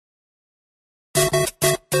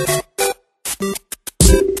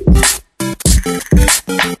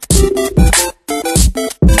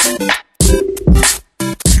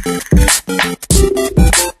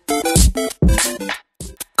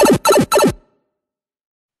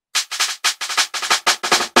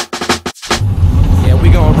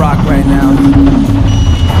Rock right now.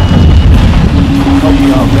 Hope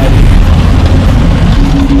y'all ready.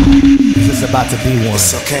 This is about to be one.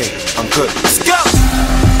 It's okay, I'm good. Let's go!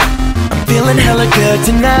 I'm feeling hella good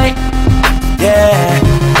tonight. Yeah.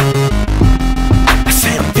 I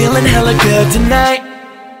say I'm feeling hella good tonight.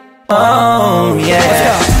 Oh yeah. Let's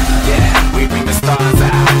go. Yeah, we bring the stars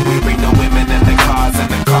out. We bring the women and the cars and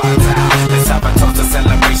the cars out. Let's have a toast, a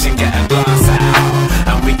celebration, get a glass out.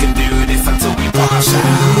 And we can do this until we pass out.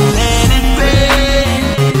 Let it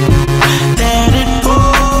rain, let it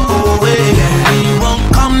pour away. We won't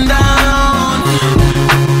come down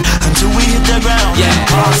until we hit the ground.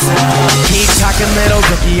 Yeah, awesome. Keep talking, little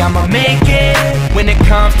rookie, I'ma make it. When it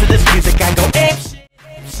comes to this music, I go ape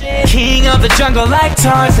shit. King of the jungle like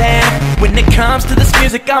Tarzan. When it comes to this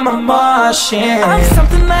music, I'm a Martian. I'm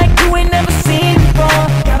something like you ain't never seen before.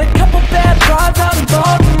 Got a couple bad broads out in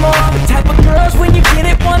Baltimore. The type of girls when you get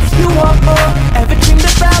it once, you want more. Ever dreamed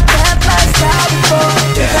about that lifestyle before?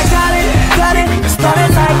 Yeah, I got it, got it,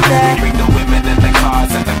 like that. We bring the women and the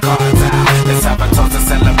cars out. Let's have a toast, a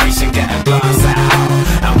celebration, get a glass out.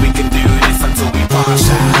 And we can do this until we pass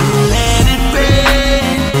out. Let it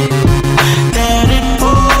rain, let it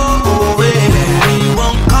pour away. We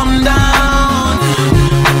won't come down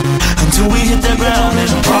until we hit the ground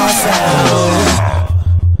and pass out.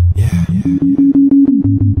 Yeah.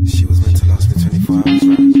 She was meant to last me 24 hours,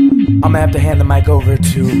 right? I'ma have to hand the mic over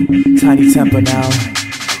to Tiny Temper now.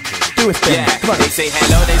 Do his thing. Yeah, come on. they say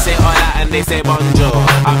hello, they say hola, and they say bonjour.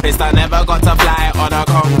 I'm pissed I never got to fly on a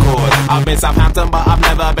Concorde. I've been Southampton, but I've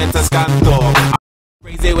never been to Scunthorpe. I'm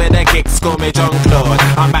crazy with the kicks, call me John Claude.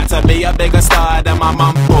 I'm back to be a bigger star than my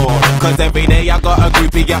mum for. Cause every day I got a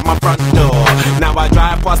groupie at my front door. Now I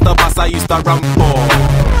drive past the bus I used to run for.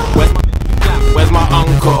 Where's my clap? Where's my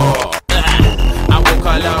uncle? I walk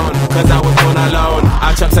alone, cause I was born alone.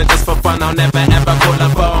 Our trips are just for fun, I'll never ever call a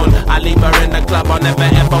phone. I leave her in the club, I'll never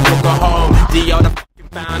ever walk her home. D.O. the fucking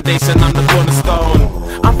foundation, I'm the cornerstone.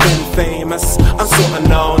 I'm feeling famous, I'm sorta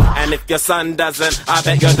known. And if your son doesn't, I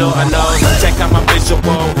bet your daughter knows. Check out my visual,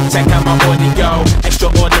 check out my audio.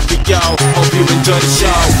 Extraordinary, yo, hope you enjoy the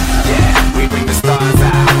show. Yeah, we bring the stars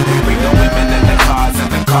out. We bring the women and the cars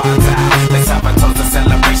out. Let's have a toast, a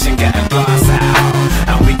celebration, get a glass out.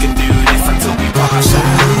 And we can do this until we pass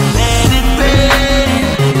out. Let it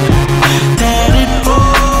rain, let it pour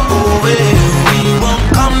away. We won't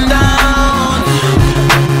come down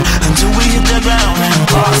until we hit the ground and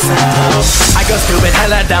pass out. I go stupid,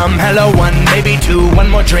 hella dumb, hella one, maybe two. One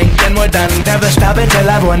more drink and we're done. Never stop until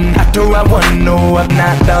I've won. After I won, no, I'm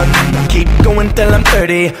not done. Keep going till I'm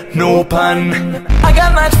 30, no pun. I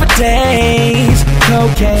got lines for days,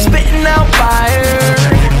 cocaine, spitting out fire,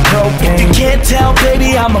 cocaine. If you can't tell,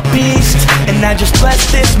 baby, I'm a beast. And I just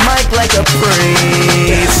bless this mic like a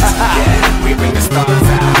priest. Yeah, we bring the stars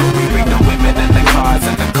out. We bring the women and the cars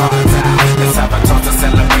out. Let's have a toast, a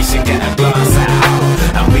celebration, get a glass out.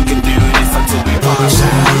 And we can do this until we pass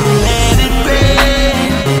out. Let it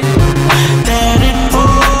rain, let it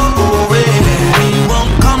pour away. We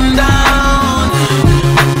won't come down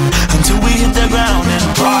until we hit the ground and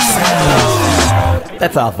pass out.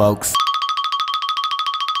 That's all, folks.